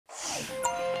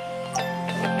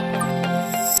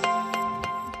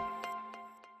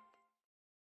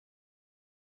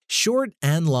Short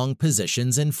and long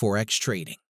positions in forex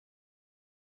trading.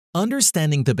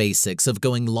 Understanding the basics of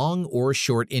going long or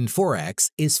short in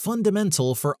forex is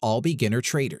fundamental for all beginner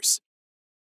traders.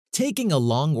 Taking a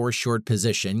long or short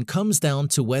position comes down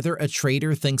to whether a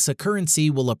trader thinks a currency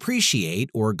will appreciate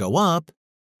or go up,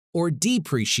 or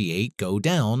depreciate, go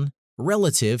down,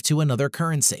 relative to another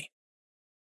currency.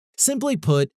 Simply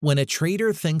put, when a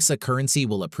trader thinks a currency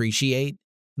will appreciate,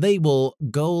 they will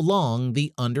go long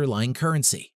the underlying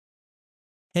currency.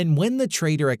 And when the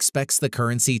trader expects the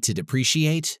currency to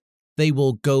depreciate, they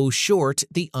will go short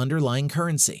the underlying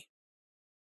currency.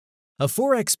 A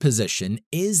forex position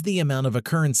is the amount of a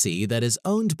currency that is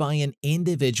owned by an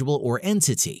individual or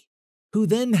entity, who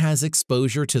then has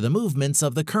exposure to the movements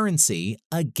of the currency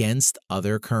against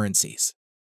other currencies.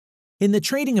 In the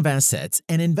trading of assets,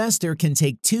 an investor can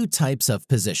take two types of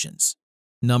positions.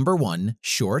 Number 1,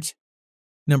 short.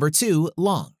 Number 2,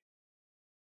 long.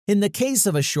 In the case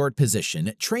of a short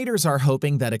position, traders are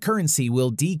hoping that a currency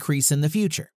will decrease in the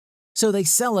future, so they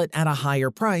sell it at a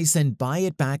higher price and buy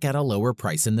it back at a lower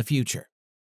price in the future.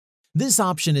 This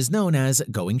option is known as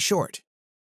going short.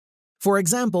 For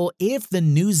example, if the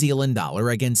New Zealand dollar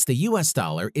against the US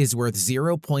dollar is worth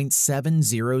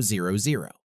 0.7000,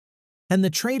 and the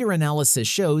trader analysis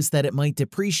shows that it might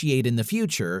depreciate in the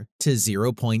future to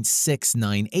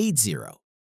 0.6980,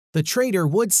 the trader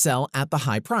would sell at the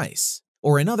high price,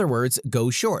 or in other words, go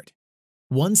short,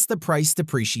 once the price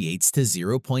depreciates to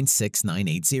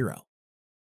 0.6980.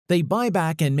 They buy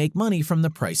back and make money from the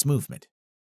price movement.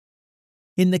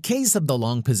 In the case of the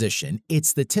long position,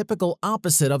 it's the typical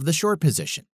opposite of the short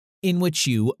position, in which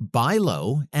you buy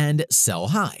low and sell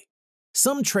high,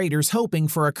 some traders hoping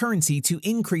for a currency to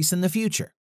increase in the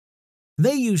future.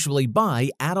 They usually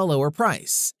buy at a lower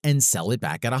price and sell it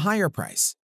back at a higher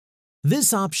price.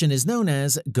 This option is known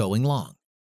as going long.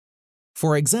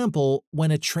 For example,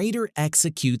 when a trader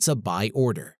executes a buy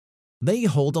order, they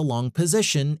hold a long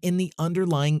position in the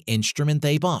underlying instrument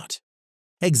they bought.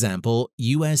 Example,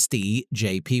 USD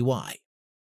JPY.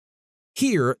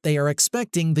 Here, they are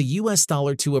expecting the US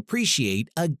dollar to appreciate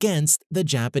against the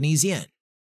Japanese yen.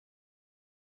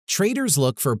 Traders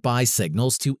look for buy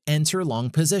signals to enter long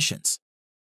positions.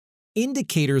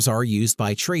 Indicators are used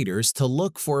by traders to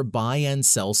look for buy and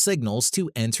sell signals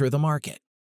to enter the market.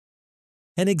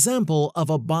 An example of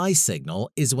a buy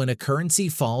signal is when a currency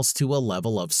falls to a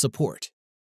level of support.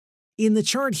 In the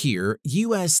chart here,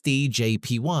 USD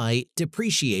JPY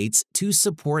depreciates to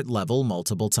support level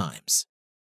multiple times.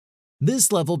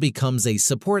 This level becomes a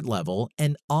support level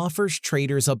and offers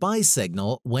traders a buy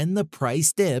signal when the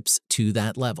price dips to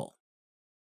that level.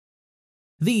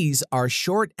 These are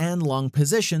short and long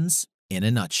positions in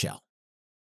a nutshell.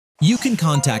 You can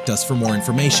contact us for more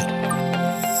information